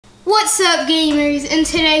What's up, gamers? And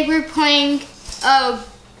today we're playing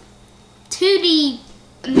 2D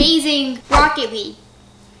amazing Rocket League.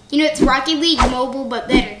 You know, it's Rocket League mobile, but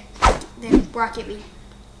better than Rocket League.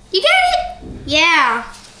 You get it? Yeah.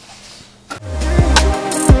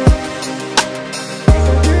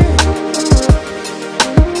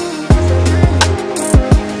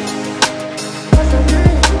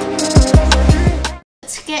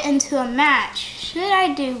 Let's get into a match. Should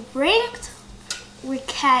I do ranked?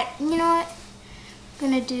 You know what? I'm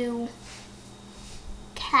gonna do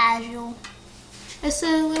casual. It's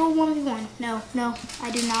a little 1v1. No,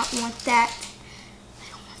 I do not want that. I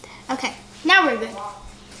don't want that. Okay, now we're good.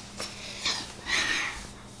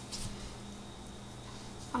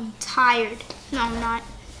 I'm tired. No, I'm not.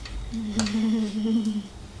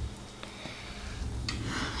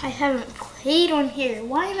 I haven't played on here.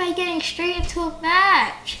 Why am I getting straight into a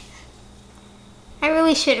match? I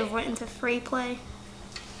really should have went into free play.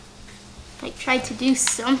 Like, tried to do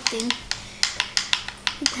something.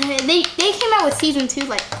 They came out with season 2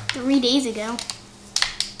 like 3 days ago.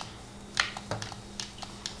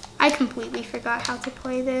 I completely forgot how to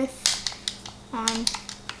play this on.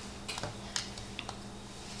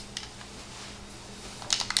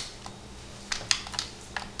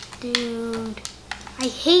 Dude, I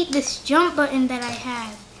hate this jump button that I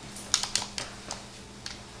have.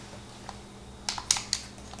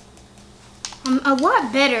 I'm a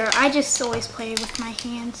lot better. I just always play with my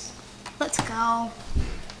hands. Let's go.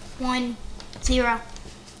 1-0.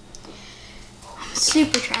 I'm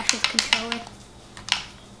super trash with controller.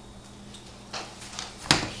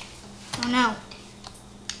 Oh no.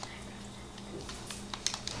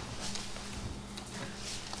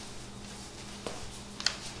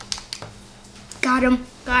 Got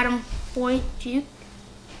him, boy, juke.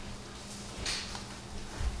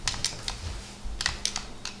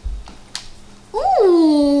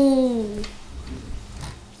 Ooh,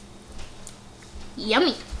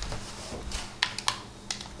 yummy.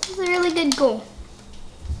 This is a really good goal.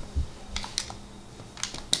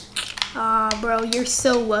 Aw, bro, you're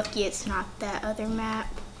so lucky it's not that other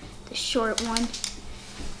map, the short one.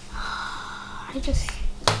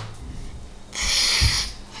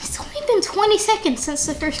 It's only been 20 seconds since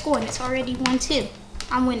the first goal and it's already 1-2.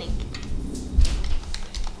 I'm winning.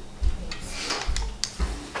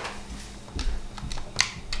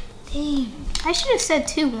 Dang, I should have said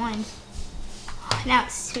 2-1. Oh, now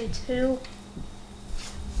it's 2-2.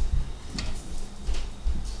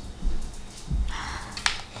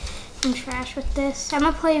 I'm trash with this. I'm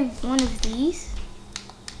gonna play one of these.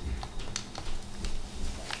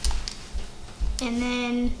 And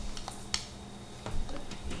then,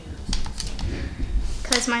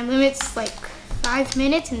 because my limit's like 5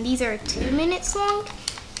 minutes and these are 2 minutes long.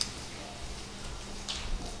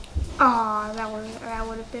 Oh, that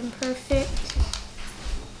would have been perfect.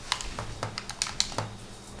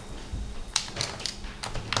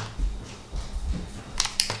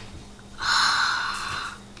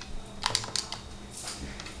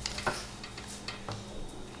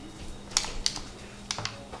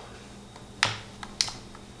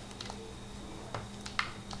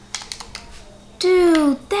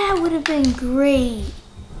 Dude, that would have been great.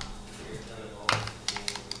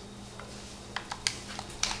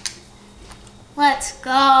 Let's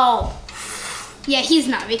go. Yeah, he's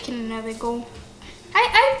not making another goal.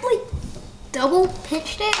 I like double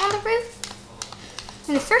pitched it on the roof.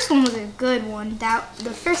 And the first one was a good one. The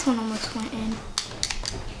first one almost went in.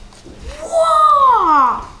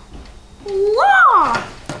 Whoa! Whoa!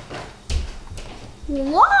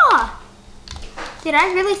 Whoa! Dude,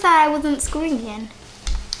 I really thought I wasn't scoring again.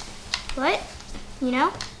 But, you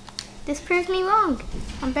know, this proved me wrong.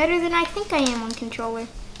 I'm better than I think I am on controller.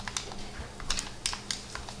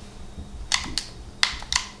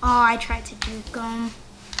 Oh, I tried to juke him.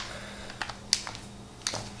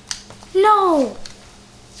 No!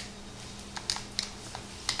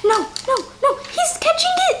 No, he's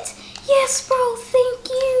catching it! Yes, bro, thank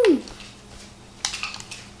you!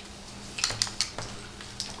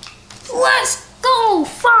 Let's go!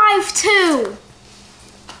 5-2!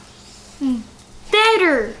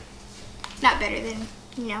 Better! Not better than,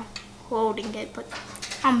 you know, holding it, but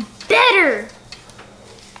I'm better!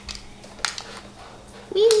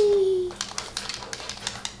 Whee!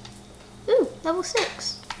 Ooh, level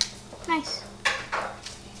 6. Nice.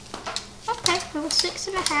 Okay, level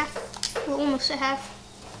 6.5. Well, almost a half.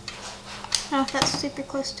 I don't know if that's super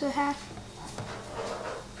close to a half.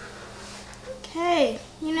 Okay,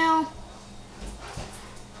 you know,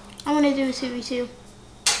 I want to do a 2v2.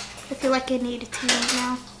 I feel like I need a team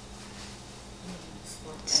now.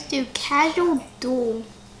 Let's do casual duel.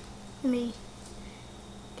 Let me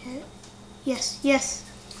Okay. Yes, yes.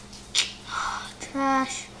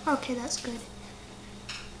 Trash. Okay, that's good.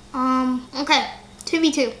 Okay.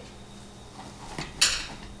 2v2.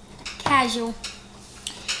 Casual.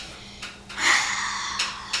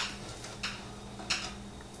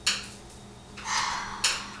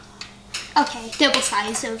 Okay, double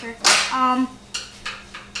size over.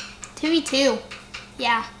 2v2.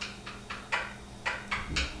 Yeah.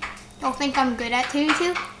 Y'all think I'm good at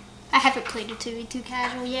 2v2? I haven't played a 2v2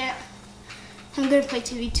 casual yet. I'm gonna play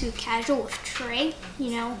 2v2 casual with Trey.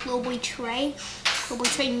 You know, Lil Boy Trey. Lil Boy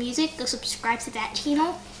Trey Music. Go subscribe to that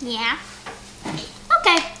channel. Yeah.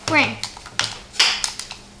 Okay, we're in.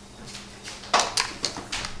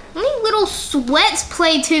 Only little sweats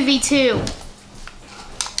play 2v2.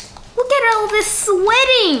 Look at all this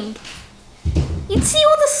sweating. You see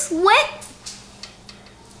all the sweat?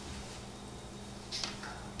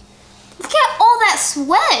 Look at all that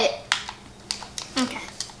sweat. Okay.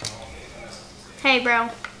 Hey, bro.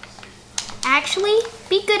 Actually,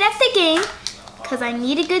 be good at the game, because I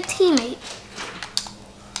need a good teammate.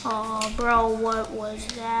 Oh, bro, what was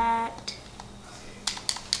that?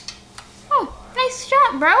 Oh, nice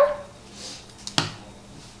shot, bro.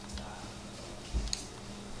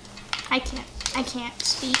 I can't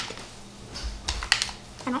speak.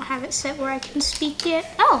 I don't have it set where I can speak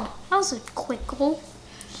yet. Oh, that was a quick goal.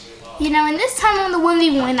 You know, and this time on the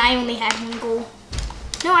 1v1, I only had 1 goal.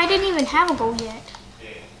 No, I didn't even have a goal yet.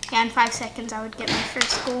 Yeah, in 5 seconds, I would get my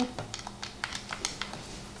first goal.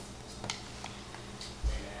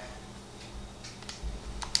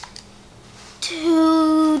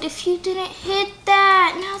 Dude, if you didn't hit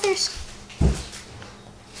that, now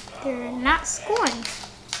they're not scoring.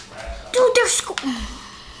 Dude, they're scoring.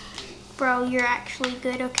 Bro, you're actually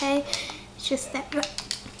good, okay? It's just that.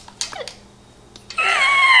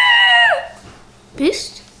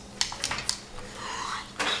 Boost.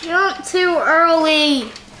 Jump too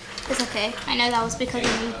early. It's okay. I know that was because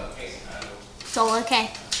of me. It's all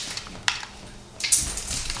okay.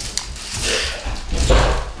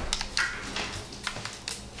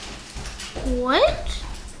 What?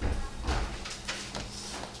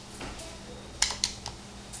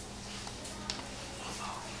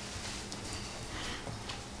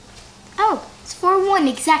 Oh, it's 4-1,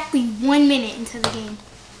 exactly 1 minute into the game.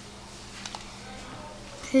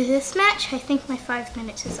 To this match, I think my 5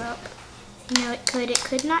 minutes is up. No, it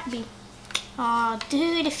could not be. Aw,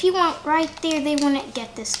 dude, if you weren't right there, they wouldn't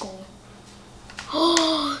get this goal.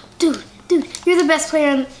 Oh, dude, you're the best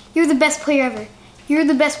player. You're the best player ever. You're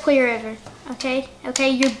the best player ever. Okay,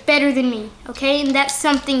 you're better than me. Okay, and that's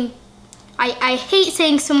something. I hate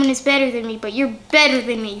saying someone is better than me, but you're better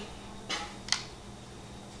than me.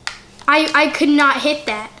 I could not hit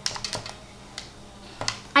that.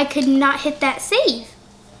 I could not hit that save.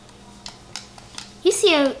 You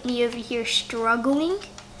see me over here struggling?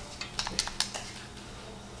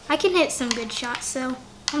 I can hit some good shots, so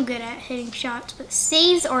I'm good at hitting shots, but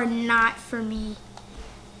saves are not for me.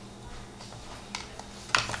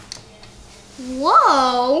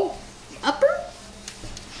 Whoa! Upper?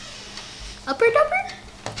 Upper dupper?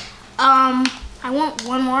 I want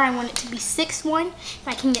 1 more. I want it to be 6-1. If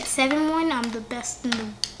I can get 7-1, I'm the best in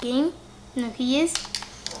the game. No, he is.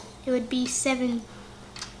 It would be 7.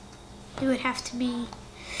 It would have to be.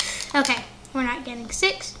 Okay, we're not getting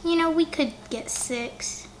 6. You know, we could get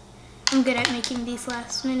 6. I'm good at making these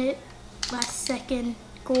last second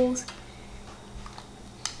goals.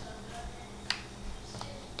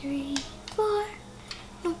 3, 4.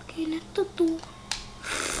 Knocking at the door.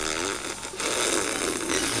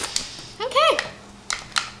 Okay.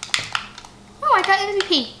 Oh, I got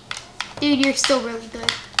MVP. Dude, you're still really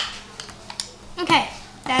good. Okay,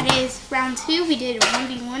 that is round 2. We did a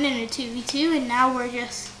 1v1 and a 2v2, and now we're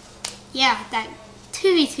just, yeah, that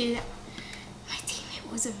 2v2. My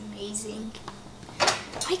teammate was amazing.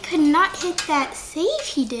 I could not hit that save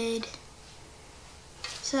he did.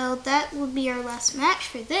 So that would be our last match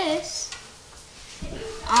for this.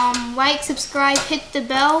 Like, subscribe, hit the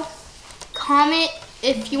bell, comment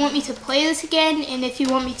if you want me to play this again, and if you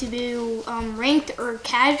want me to do ranked or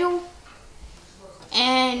casual.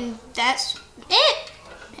 And that's it.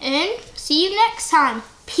 And see you next time.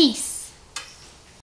 Peace.